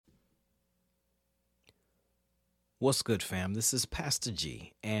What's good, fam? This is Pastor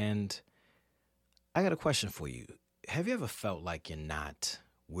G, and I got a question for you. Have you ever felt like you're not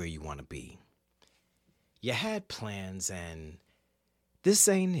where you want to be? You had plans, and this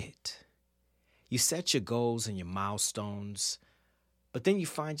ain't it. You set your goals and your milestones, but then you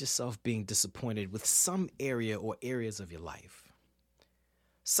find yourself being disappointed with some area or areas of your life.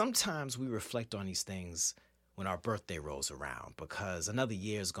 Sometimes we reflect on these things when our birthday rolls around because another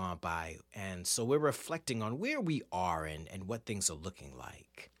year's gone by, and so we're reflecting on where we are and what things are looking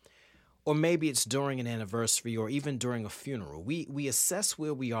like. Or maybe it's during an anniversary or even during a funeral. We assess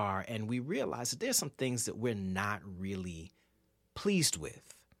where we are and we realize that there's some things that we're not really pleased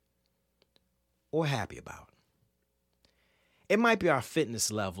with or happy about. It might be our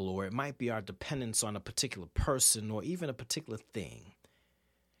fitness level, or it might be our dependence on a particular person or even a particular thing.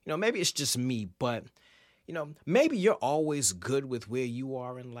 Maybe it's just me, but maybe you're always good with where you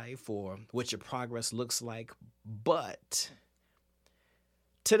are in life or what your progress looks like. But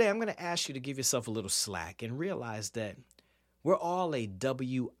today I'm going to ask you to give yourself a little slack and realize that we're all a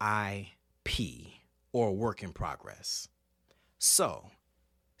WIP, or work in progress. So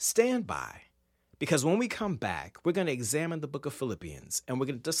stand by, because when we come back, we're going to examine the book of Philippians and we're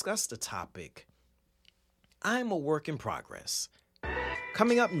going to discuss the topic, I'm a work in progress.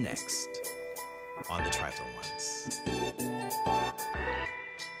 Coming up next on The Trifling Ones.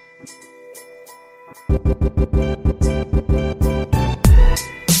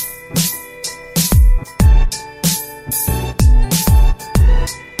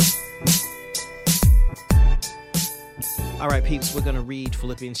 All right, peeps, we're going to read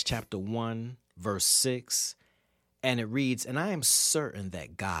Philippians chapter 1, verse 6, and it reads, "And I am certain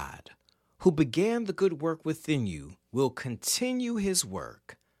that God, who began the good work within you, will continue his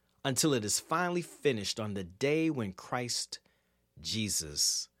work until it is finally finished on the day when Christ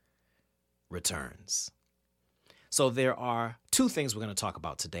Jesus returns." So there are two things we're going to talk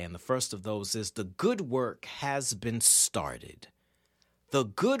about today, and the first of those is the good work has been started. The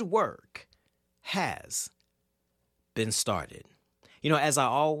good work has been started. As I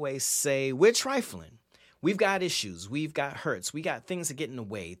always say, we're trifling. We've got issues. We've got hurts. We got things that get in the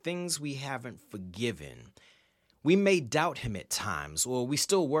way, things we haven't forgiven. We may doubt him at times, or we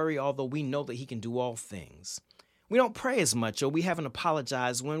still worry, although we know that he can do all things. We don't pray as much, or we haven't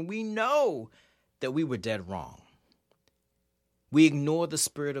apologized when we know that we were dead wrong. We ignore the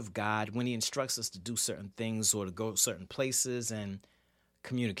Spirit of God when he instructs us to do certain things or to go certain places and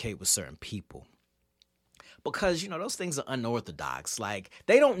communicate with certain people. Because, those things are unorthodox. Like,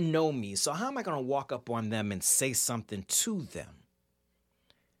 they don't know me, so how am I going to walk up on them and say something to them?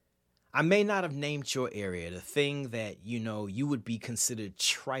 I may not have named your area, the thing that, you would be considered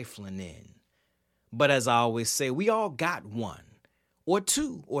trifling in. But as I always say, we all got one, or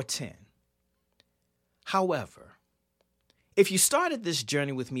two, or 10. However, if you started this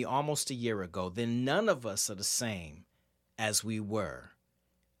journey with me almost a year ago, then none of us are the same as we were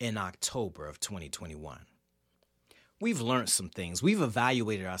in October of 2021. We've learned some things. We've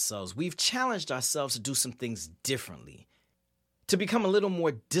evaluated ourselves. We've challenged ourselves to do some things differently, to become a little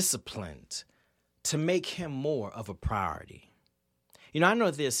more disciplined, to make him more of a priority. I know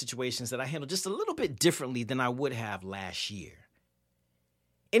there's situations that I handle just a little bit differently than I would have last year.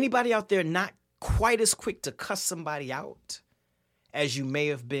 Anybody out there not quite as quick to cuss somebody out as you may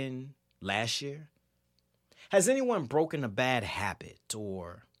have been last year? Has anyone broken a bad habit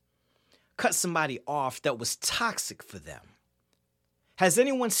or cut somebody off that was toxic for them? Has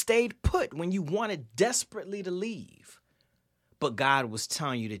anyone stayed put when you wanted desperately to leave, but God was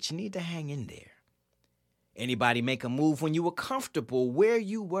telling you that you need to hang in there? Anybody make a move when you were comfortable where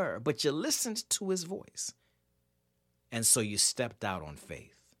you were, but you listened to his voice, and so you stepped out on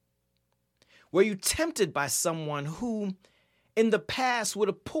faith? Were you tempted by someone who in the past would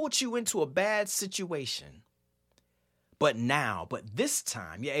have pulled you into a bad situation, but this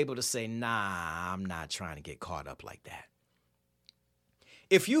time you're able to say, nah, I'm not trying to get caught up like that?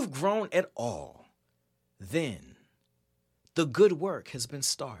 If you've grown at all, then the good work has been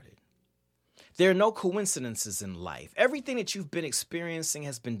started. There are no coincidences in life. Everything that you've been experiencing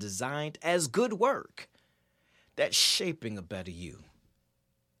has been designed as good work that's shaping a better you.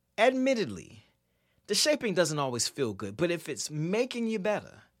 Admittedly, the shaping doesn't always feel good, but if it's making you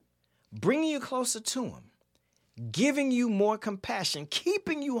better, bringing you closer to him, giving you more compassion,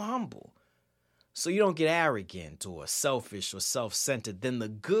 keeping you humble so you don't get arrogant or selfish or self-centered, then the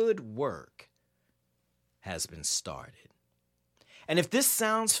good work has been started. And if this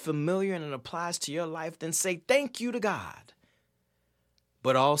sounds familiar and it applies to your life, then say thank you to God.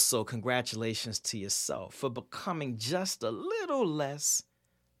 But also congratulations to yourself for becoming just a little less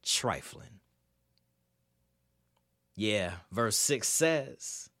trifling. Yeah, verse 6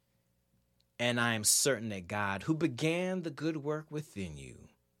 says, "And I am certain that God, who began the good work within you,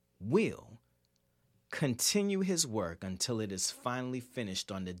 will continue his work until it is finally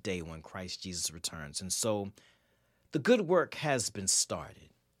finished on the day when Christ Jesus returns." And so the good work has been started.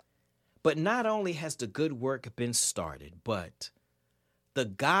 But not only has the good work been started, but the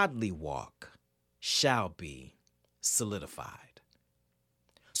godly walk shall be solidified.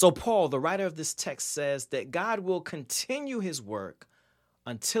 So Paul, the writer of this text, says that God will continue his work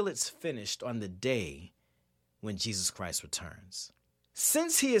until it's finished on the day when Jesus Christ returns.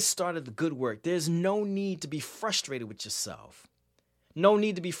 Since he has started the good work, there's no need to be frustrated with yourself. No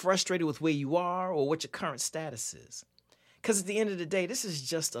need to be frustrated with where you are or what your current status is. Because at the end of the day, this is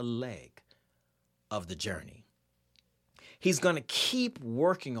just a leg of the journey. He's going to keep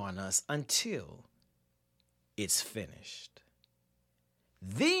working on us until it's finished.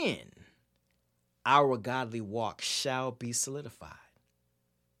 Then our godly walk shall be solidified.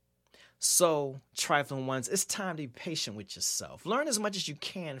 So, trifling ones, it's time to be patient with yourself. Learn as much as you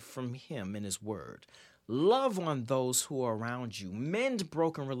can from him and his word. Love on those who are around you. Mend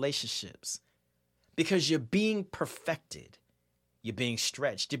broken relationships because you're being perfected. You're being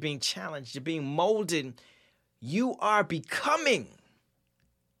stretched. You're being challenged. You're being molded. You are becoming.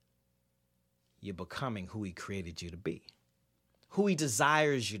 You're becoming who he created you to be, who he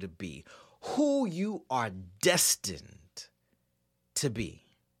desires you to be, who you are destined to be.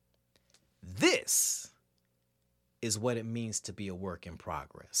 This is what it means to be a work in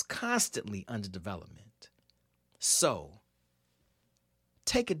progress, constantly under development. So,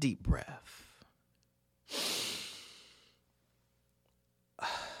 take a deep breath.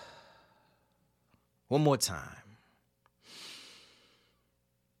 One more time.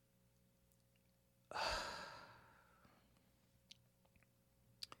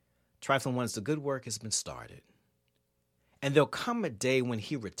 Trifling ones, the good work has been started. And there'll come a day when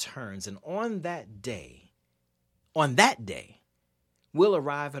he returns, and on that day, we'll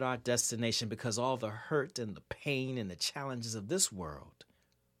arrive at our destination because all the hurt and the pain and the challenges of this world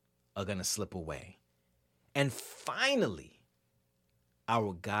are going to slip away. And finally,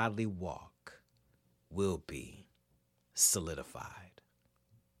 our godly walk will be solidified.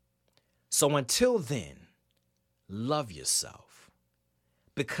 So until then, love yourself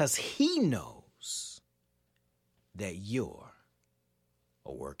because he knows that you're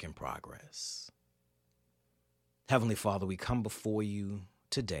a work in progress. Heavenly Father, we come before you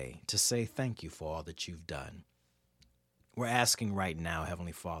today to say thank you for all that you've done. We're asking right now,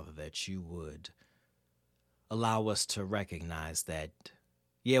 Heavenly Father, that you would allow us to recognize that,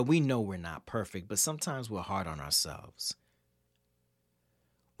 yeah, we know we're not perfect, but sometimes we're hard on ourselves.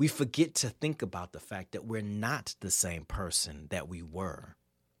 We forget to think about the fact that we're not the same person that we were,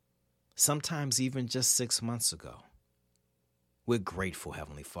 sometimes even just 6 months ago. We're grateful,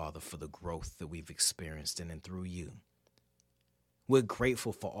 Heavenly Father, for the growth that we've experienced in and through you. We're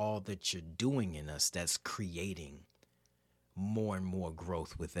grateful for all that you're doing in us that's creating more and more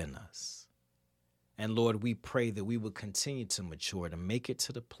growth within us. And Lord, we pray that we will continue to mature to make it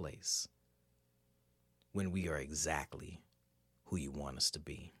to the place when we are exactly who you want us to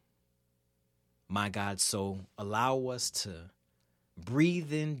be. My God, so allow us to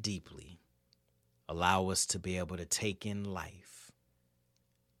breathe in deeply. Allow us to be able to take in life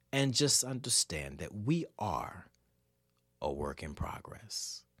and just understand that we are a work in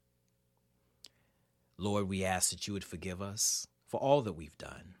progress. Lord, we ask that you would forgive us for all that we've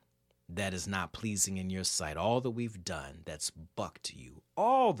done that is not pleasing in your sight, all that we've done that's bucked you,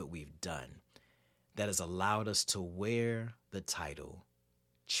 all that we've done that has allowed us to wear the title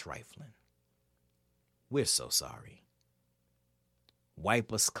trifling. We're so sorry.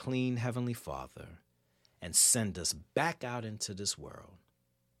 Wipe us clean, Heavenly Father, and send us back out into this world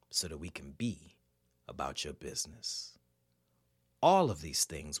so that we can be about your business. All of these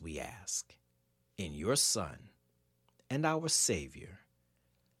things we ask in your Son and our Savior,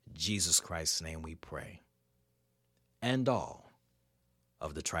 Jesus Christ's name we pray. And all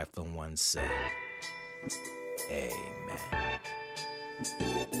of the trifling ones say, Amen.